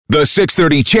The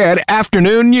 6:30 CHED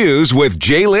Afternoon News with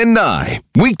Jaylen Nye.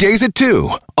 Weekdays at 2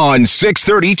 on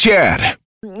 6:30 CHED.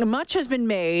 Much has been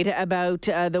made about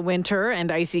the winter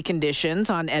and icy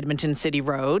conditions on Edmonton city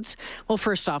roads. Well,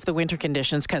 first off, the winter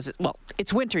conditions, because,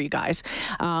 it's winter, you guys.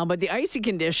 But the icy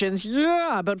conditions,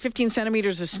 about 15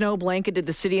 centimeters of snow blanketed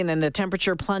the city, and then the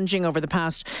temperature plunging over the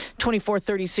past 24,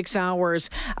 36 hours.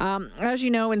 As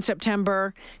you know, in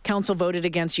September, council voted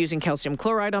against using calcium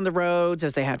chloride on the roads,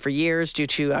 as they had for years, due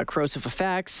to corrosive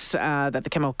effects that the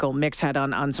chemical mix had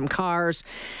on some cars.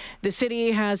 The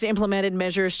city has implemented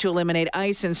measures to eliminate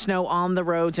ice and snow on the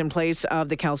roads in place of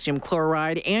the calcium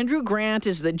chloride. Andrew Grant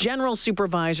is the General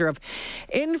Supervisor of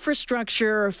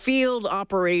Infrastructure Field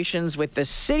Operations with the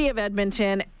City of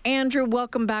Edmonton. Andrew,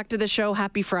 welcome back to the show.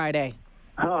 Happy Friday.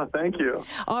 Oh, thank you.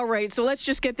 All right, so let's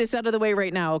just get this out of the way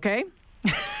right now, okay?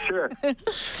 Sure.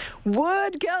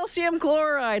 Would calcium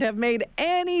chloride have made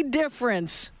any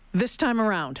difference this time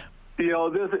around?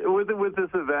 With this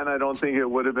event, I don't think it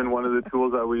would have been one of the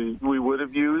tools that we would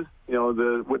have used.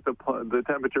 With the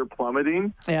temperature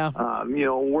plummeting. Yeah.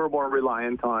 We're more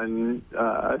reliant on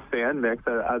a sand mix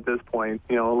at this point.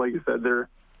 Like you said, there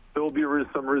will be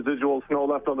some residual snow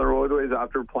left on the roadways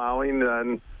after plowing,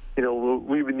 and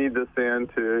we would need the sand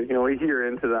to adhere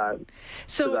into that.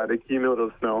 So that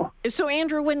accumulative snow. So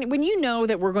Andrew, when you know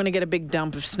that we're going to get a big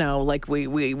dump of snow like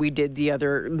we did the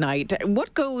other night,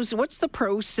 what's the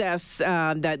process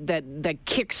that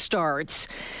kickstarts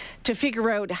to figure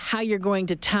out how you're going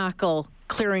to tackle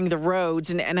clearing the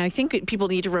roads? And I think people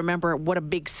need to remember what a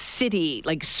big city,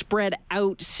 like spread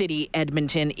out city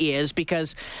Edmonton is,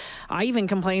 because I even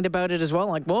complained about it as well.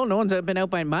 Like, well, no one's been out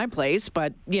by my place,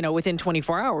 but within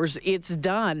 24 hours, it's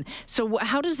done. So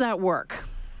how does that work?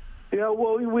 Yeah,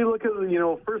 well, we look at,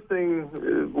 first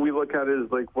thing we look at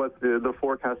is like what the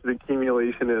forecasted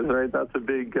accumulation is, right? That's a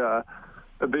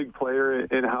big player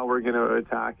in how we're going to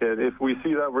attack it. If we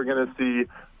see that we're going to see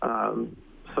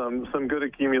some good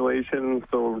accumulation,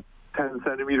 so 10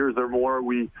 centimeters or more,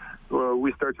 we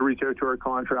start to reach out to our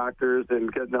contractors and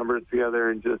get numbers together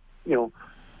and just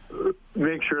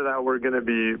make sure that we're going to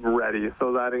be ready.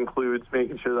 So that includes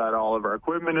making sure that all of our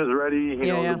equipment is ready.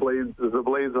 The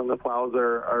blades on the plows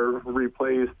are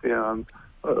replaced.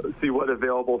 See what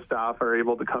available staff are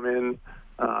able to come in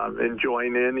and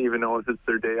join in, even though if it's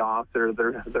their day off,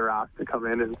 they're asked to come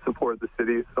in and support the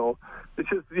city. So it's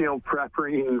just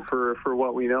prepping for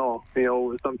what we know.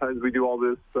 Sometimes we do all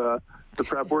this the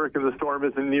prep work, and the storm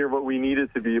isn't near what we need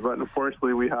it to be. But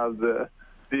unfortunately, we have the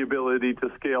ability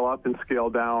to scale up and scale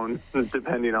down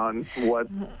depending on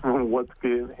what's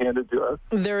being handed to us.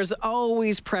 There's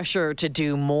always pressure to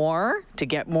do more, to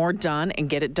get more done and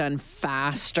get it done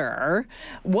faster.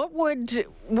 What would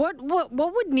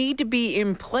need to be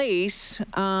in place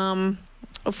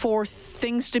for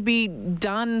things to be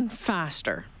done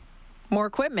faster? More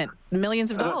equipment, millions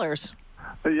of dollars.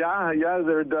 Yeah,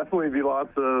 there would definitely be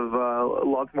lots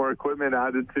more equipment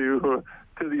added to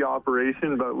the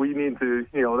operation, but we need to,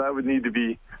 that would need to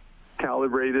be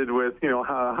calibrated with,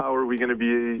 how are we going to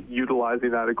be utilizing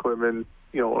that equipment,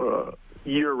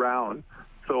 year round.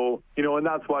 So, and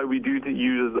that's why we do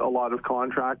use a lot of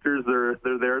contractors. They're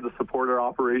there to support our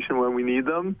operation when we need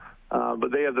them, but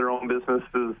they have their own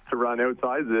businesses to run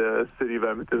outside the City of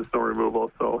Edmonton snow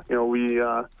removal. So,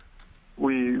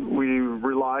 we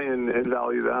rely and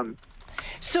value them.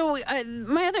 So,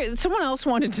 someone else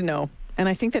wanted to know, and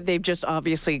I think that they've just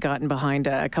obviously gotten behind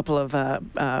a couple of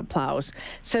plows,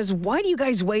 says, why do you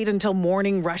guys wait until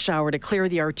morning rush hour to clear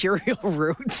the arterial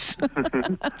routes?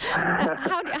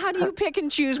 How do you pick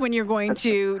and choose when you're going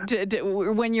to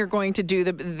do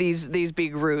these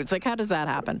big routes? Like, how does that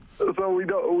happen? So we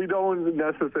don't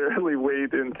necessarily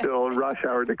wait until rush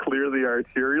hour to clear the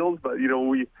arterials, but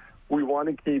we want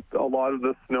to keep a lot of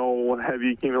the snow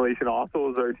heavy accumulation off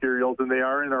those arterials, and they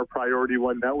are in our priority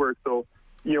one network. So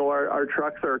our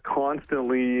trucks are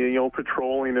constantly,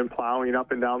 patrolling and plowing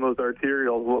up and down those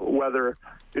arterials, whether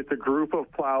it's a group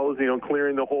of plows,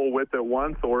 clearing the whole width at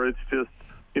once, or it's just,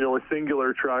 a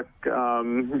singular truck,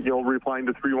 replying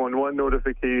to 311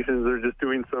 notifications, or just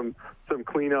doing some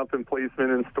cleanup and placement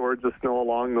and storage of snow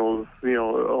along those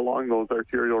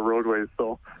arterial roadways.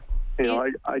 So,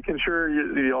 I can assure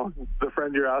you, the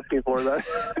friend you're asking for, that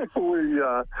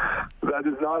that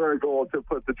is not our goal to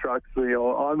put the trucks,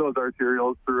 on those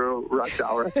arterials through rush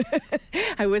hour.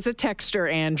 I was a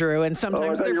texter, Andrew, and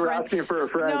sometimes they're you were asking for a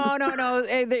friend. No.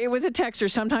 It was a texter.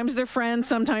 Sometimes they're friends,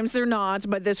 sometimes they're not.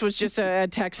 But this was just a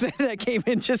text that came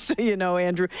in, just so you know,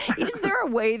 Andrew. Is there a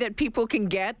way that people can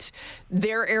get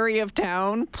their area of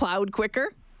town plowed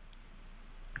quicker?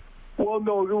 Well,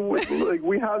 no, like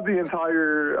we have the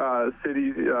entire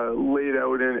city laid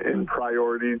out in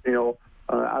priorities,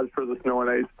 as per the snow and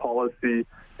ice policy.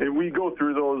 And we go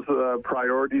through those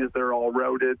priorities. They're all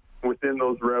routed. Within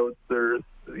those routes, there's,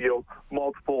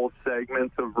 multiple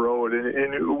segments of road.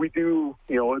 And we do,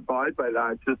 abide by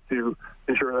that just to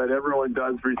ensure that everyone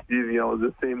does receive,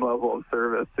 the same level of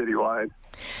service citywide.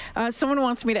 Someone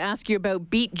wants me to ask you about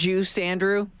beet juice,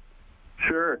 Andrew.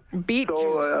 Sure. Beet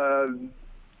juice.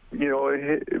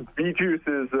 Beet juice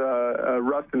is a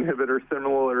rust inhibitor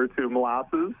similar to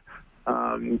molasses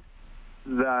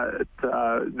that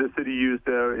the city used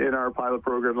in our pilot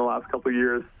program the last couple of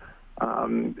years.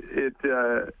 It's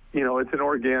an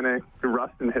organic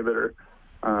rust inhibitor.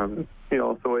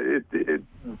 So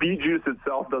beet juice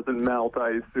itself doesn't melt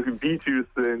ice. Beet juice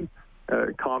in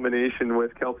combination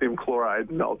with calcium chloride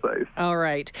melts ice. All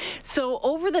right. So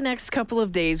over the next couple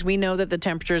of days, we know that the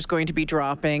temperature is going to be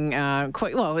dropping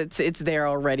quite well. It's there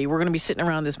already. We're going to be sitting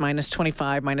around this minus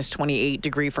 25, minus 28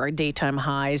 degree for our daytime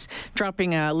highs,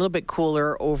 dropping a little bit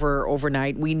cooler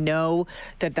overnight. We know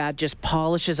that just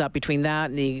polishes up between that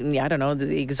and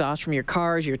the exhaust from your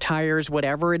cars, your tires,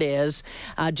 whatever it is,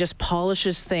 just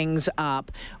polishes things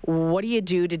up. What do you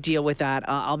do to deal with that?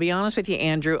 I'll be honest with you,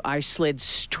 Andrew. I slid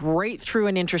straight through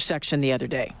an intersection the other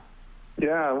day.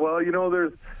 Yeah, well,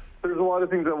 there's a lot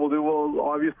of things that we'll do.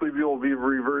 We'll be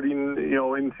reverting,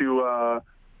 into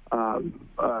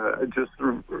just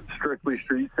strictly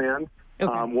street sand.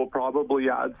 Okay. We'll probably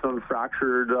add some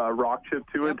fractured rock chip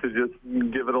to it to just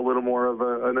give it a little more of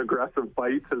an aggressive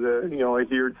bite to the,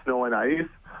 adhered snow and ice.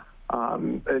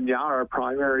 Our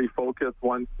primary focus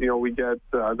once, we get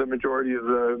the majority of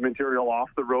the material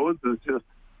off the roads is just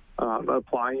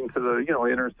applying to the,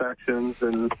 intersections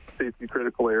and safety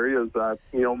critical areas that,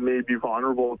 may be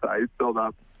vulnerable to ice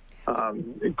buildup.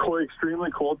 Extremely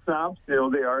cold snaps, they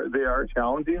are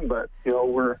challenging, but,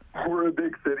 we're a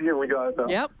big city and we got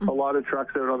a lot of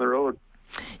trucks out on the road.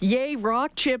 Yay,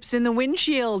 rock chips in the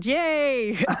windshield.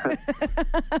 Yay.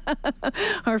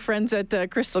 Our friends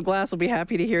at Crystal Glass will be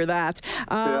happy to hear that.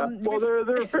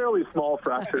 They're fairly small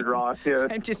fractured rocks. Yeah.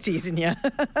 I'm just teasing you.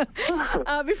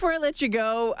 Before I let you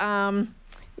go,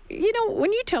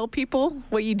 when you tell people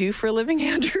what you do for a living,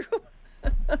 Andrew,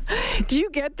 do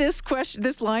you get this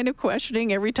line of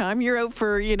questioning every time you're out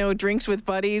for, drinks with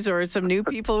buddies or some new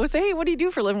people who say, hey, what do you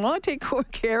do for a living? Well, I take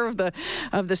care of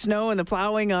the snow and the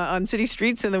plowing on city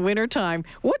streets in the wintertime.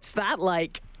 What's that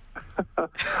like?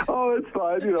 Oh, it's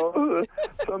fine.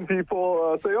 Some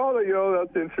people say, oh,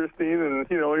 that's interesting.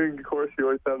 And, of course, you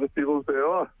always have the people say,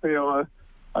 oh,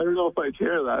 I don't know if I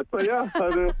share that, but yeah,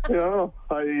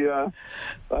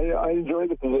 I enjoy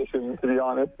the position. To be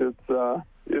honest, it's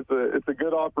a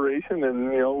good operation, and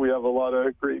we have a lot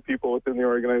of great people within the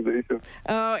organization.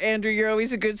 Oh, Andrew, you're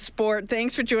always a good sport.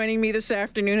 Thanks for joining me this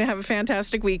afternoon. Have a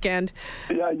fantastic weekend.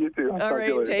 Yeah, you too. All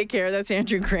right, take care. That's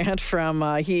Andrew Grant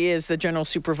he is the General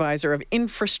Supervisor of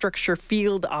Infrastructure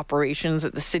Field Operations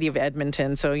at the City of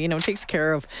Edmonton. So, takes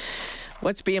care of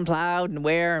what's being plowed and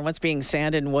where and what's being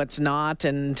sanded and what's not.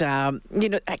 And,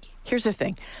 here's the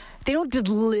thing. They don't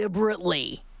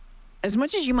deliberately, as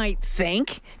much as you might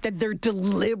think that they're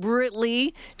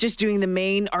deliberately just doing the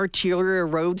main arterial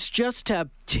roads just to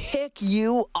tick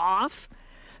you off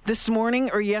this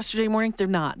morning or yesterday morning, they're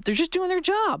not. They're just doing their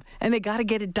job, and they got to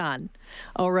get it done.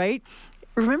 All right?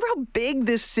 Remember how big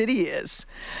this city is.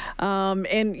 And,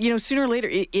 sooner or later,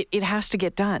 it has to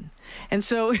get done. And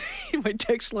so my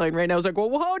text line right now is like,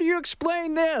 well, how do you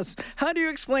explain this? How do you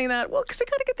explain that? Well, because they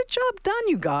got to get the job done,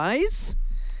 you guys.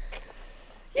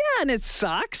 Yeah, and it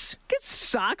sucks. It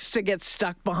sucks to get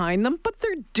stuck behind them, but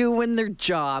they're doing their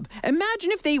job.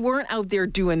 Imagine if they weren't out there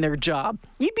doing their job.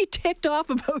 You'd be ticked off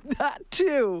about that,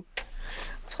 too.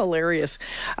 It's hilarious.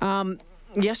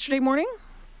 Yesterday morning?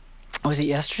 Was it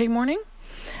yesterday morning?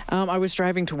 I was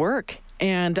driving to work,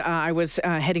 and I was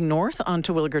heading north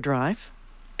onto Williger Drive.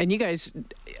 And you guys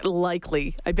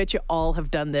likely, I bet you all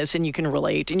have done this and you can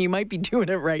relate, and you might be doing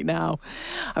it right now.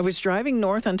 I was driving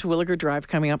north onto Williger Drive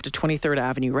coming up to 23rd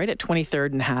Avenue, right at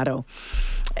 23rd and Haddo.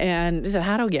 And is it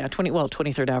Haddo? Yeah,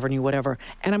 23rd Avenue, whatever.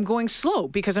 And I'm going slow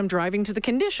because I'm driving to the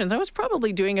conditions. I was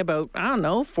probably doing about,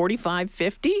 45,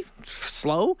 50,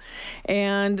 slow.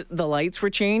 And the lights were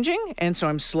changing. And so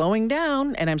I'm slowing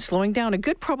down, and I'm slowing down a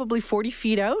good probably 40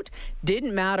 feet out.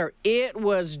 Didn't matter. It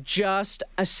was just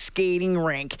a skating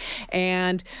rink.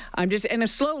 And I'm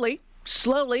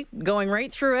slowly going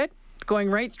right through it.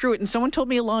 And someone told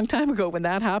me a long time ago, when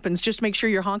that happens, just make sure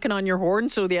you're honking on your horn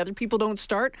so the other people don't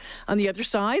start on the other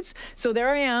sides. So there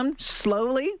I am,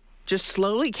 slowly,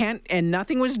 and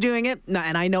nothing was doing it.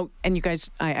 And I know, and you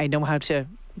guys, I know how to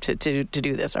to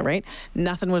do this, all right?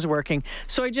 Nothing was working.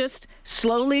 So I just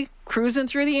slowly cruising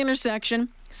through the intersection,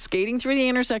 skating through the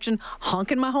intersection,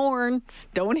 honking my horn.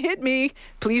 Don't hit me.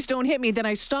 Please don't hit me. Then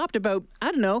I stopped about,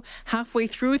 I don't know, halfway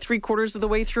through, 3/4 of the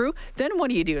way through. Then what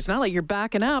do? It's not like you're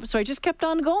backing up. So I just kept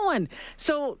on going.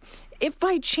 So if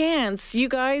by chance you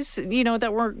guys,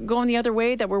 that were going the other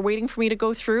way, that were waiting for me to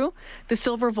go through the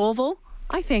silver Volvo,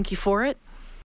 I thank you for it.